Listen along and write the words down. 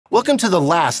Welcome to the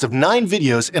last of 9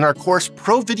 videos in our course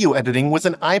Pro Video Editing with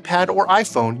an iPad or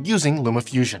iPhone using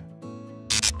LumaFusion.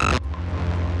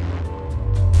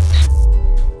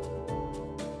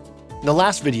 In the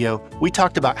last video, we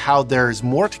talked about how there is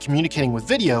more to communicating with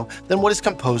video than what is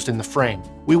composed in the frame.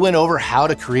 We went over how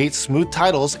to create smooth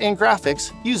titles and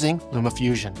graphics using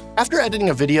LumaFusion. After editing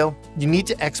a video, you need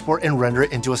to export and render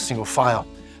it into a single file.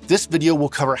 This video will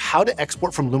cover how to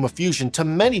export from LumaFusion to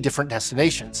many different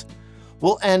destinations.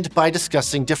 We'll end by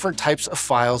discussing different types of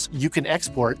files you can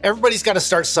export. Everybody's got to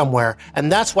start somewhere,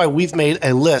 and that's why we've made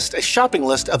a shopping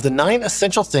list of the 9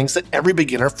 essential things that every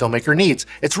beginner filmmaker needs.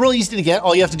 It's really easy to get.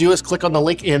 All you have to do is click on the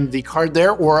link in the card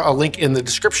there or a link in the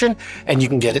description, and you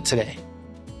can get it today.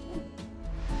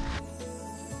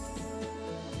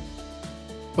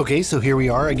 Okay, so here we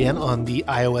are again on the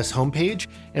iOS homepage,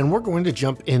 and we're going to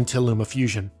jump into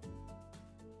LumaFusion.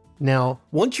 Now,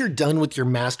 once you're done with your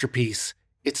masterpiece,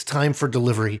 it's time for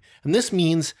delivery, and this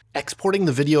means exporting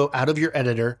the video out of your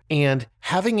editor and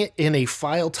having it in a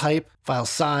file type, file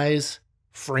size,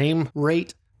 frame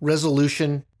rate,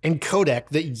 resolution, and codec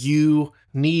that you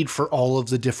need for all of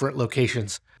the different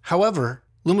locations. However,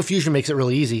 LumaFusion makes it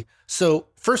really easy. So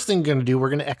first thing we're going to do, we're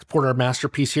going to export our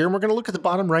masterpiece here, and we're going to look at the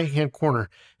bottom right-hand corner,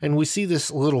 and we see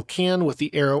this little can with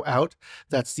the arrow out.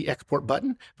 That's the export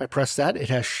button. If I press that, it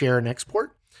has share and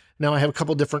export. Now I have a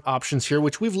couple different options here,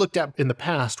 which we've looked at in the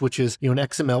past, which is an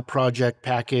XML project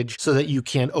package so that you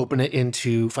can open it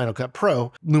into Final Cut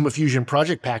Pro. LumaFusion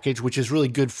project package, which is really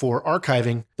good for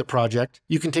archiving the project.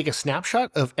 You can take a snapshot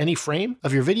of any frame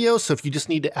of your video. So if you just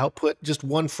need to output just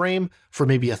one frame for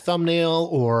maybe a thumbnail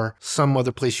or some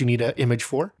other place you need an image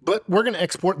for. But we're going to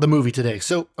export the movie today.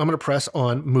 So I'm going to press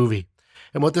on movie.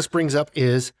 And what this brings up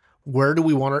is, where do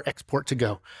we want our export to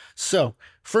go? So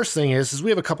first thing is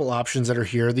we have a couple options that are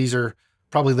here. These are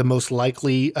probably the most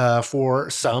likely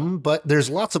for some, but there's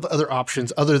lots of other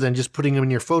options other than just putting them in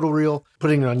your photo reel,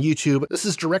 putting it on YouTube. This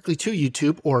is directly to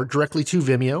YouTube or directly to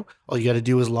Vimeo. All you got to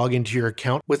do is log into your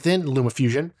account within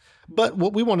LumaFusion. But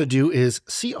what we want to do is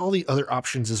see all the other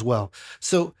options as well.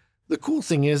 So the cool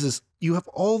thing is you have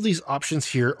all these options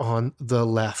here on the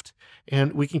left,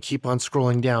 and we can keep on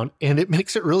scrolling down, and it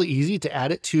makes it really easy to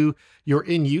add it to your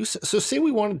in use. So say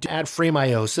we wanted to add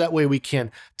Frame.io, so that way we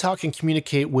can talk and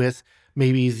communicate with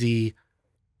maybe the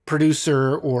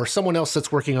producer or someone else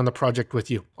that's working on the project with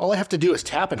you. All I have to do is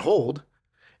tap and hold,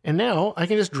 and now I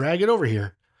can just drag it over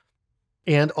here.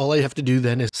 And all I have to do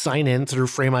then is sign in through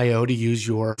Frame.io to use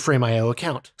your Frame.io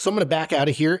account. So I'm going to back out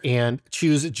of here and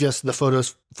choose just the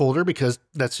photos folder because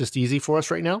that's just easy for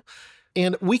us right now.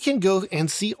 And we can go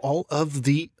and see all of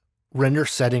the render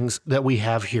settings that we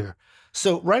have here.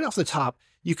 So right off the top,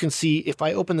 you can see if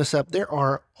I open this up, there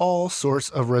are all sorts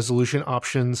of resolution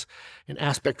options and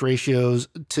aspect ratios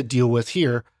to deal with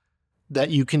here that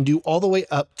you can do all the way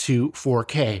up to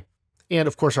 4K. And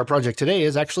of course, our project today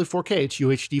is actually 4K. It's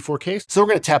UHD 4K. So we're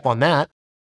going to tap on that,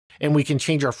 and we can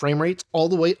change our frame rates all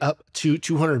the way up to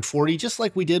 240, just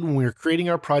like we did when we were creating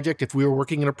our project. If we were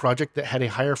working in a project that had a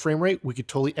higher frame rate, we could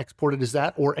totally export it as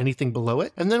that or anything below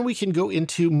it. And then we can go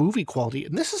into movie quality.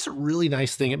 And this is a really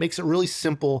nice thing. It makes it really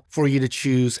simple for you to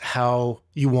choose how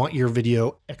you want your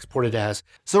video exported as.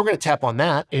 So we're going to tap on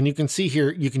that, and you can see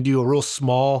here, you can do a real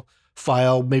small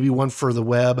file, maybe one for the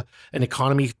web, an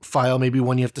economy file, maybe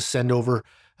one you have to send over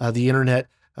the internet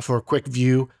for a quick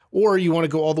view, or you want to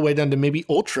go all the way down to maybe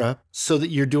ultra so that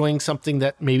you're doing something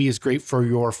that maybe is great for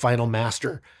your final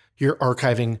master, your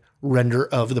archiving render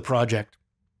of the project.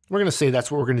 We're going to say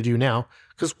that's what we're going to do now,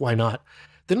 because why not?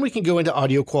 Then we can go into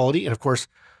audio quality, and of course,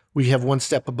 we have one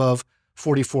step above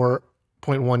 44.1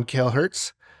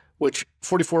 kilohertz, which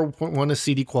 44.1 is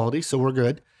CD quality, so we're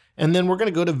good. And then we're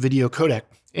going to go to video codec.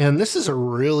 And this is a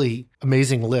really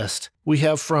amazing list. We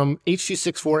have from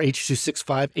H.264,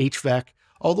 H.265, HVAC,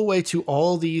 all the way to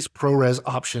all these ProRes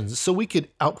options. So we could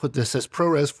output this as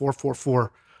ProRes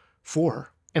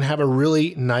 4444 and have a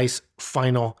really nice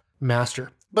final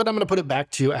master. But I'm going to put it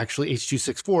back to actually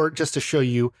H.264 just to show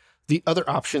you the other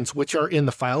options, which are in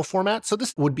the file format. So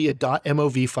this would be a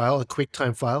 .mov file, a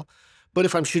QuickTime file. But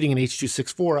if I'm shooting an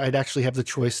H.264, I'd actually have the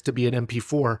choice to be an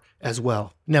MP4 as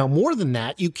well. Now, more than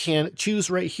that, you can choose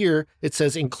right here. It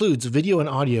says includes video and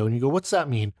audio. And you go, what's that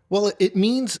mean? Well, it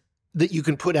means that you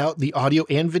can put out the audio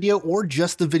and video or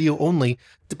just the video only,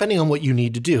 depending on what you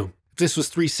need to do. If this was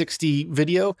 360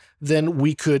 video, then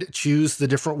we could choose the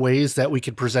different ways that we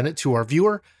could present it to our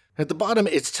viewer. At the bottom,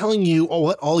 it's telling you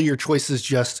what all your choices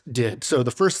just did. So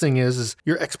the first thing is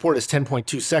your export is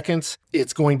 10.2 seconds.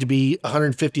 It's going to be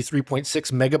 153.6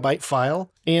 megabyte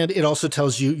file. And it also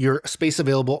tells you your space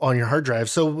available on your hard drive.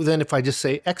 So then if I just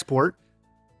say export,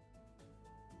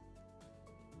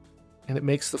 and it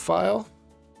makes the file.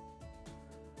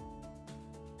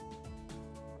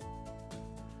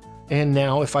 And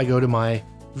now if I go to my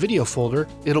video folder,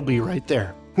 it'll be right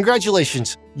there.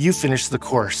 Congratulations, you finished the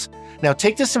course. Now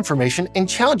take this information and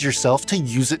challenge yourself to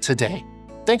use it today.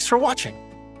 Thanks for watching.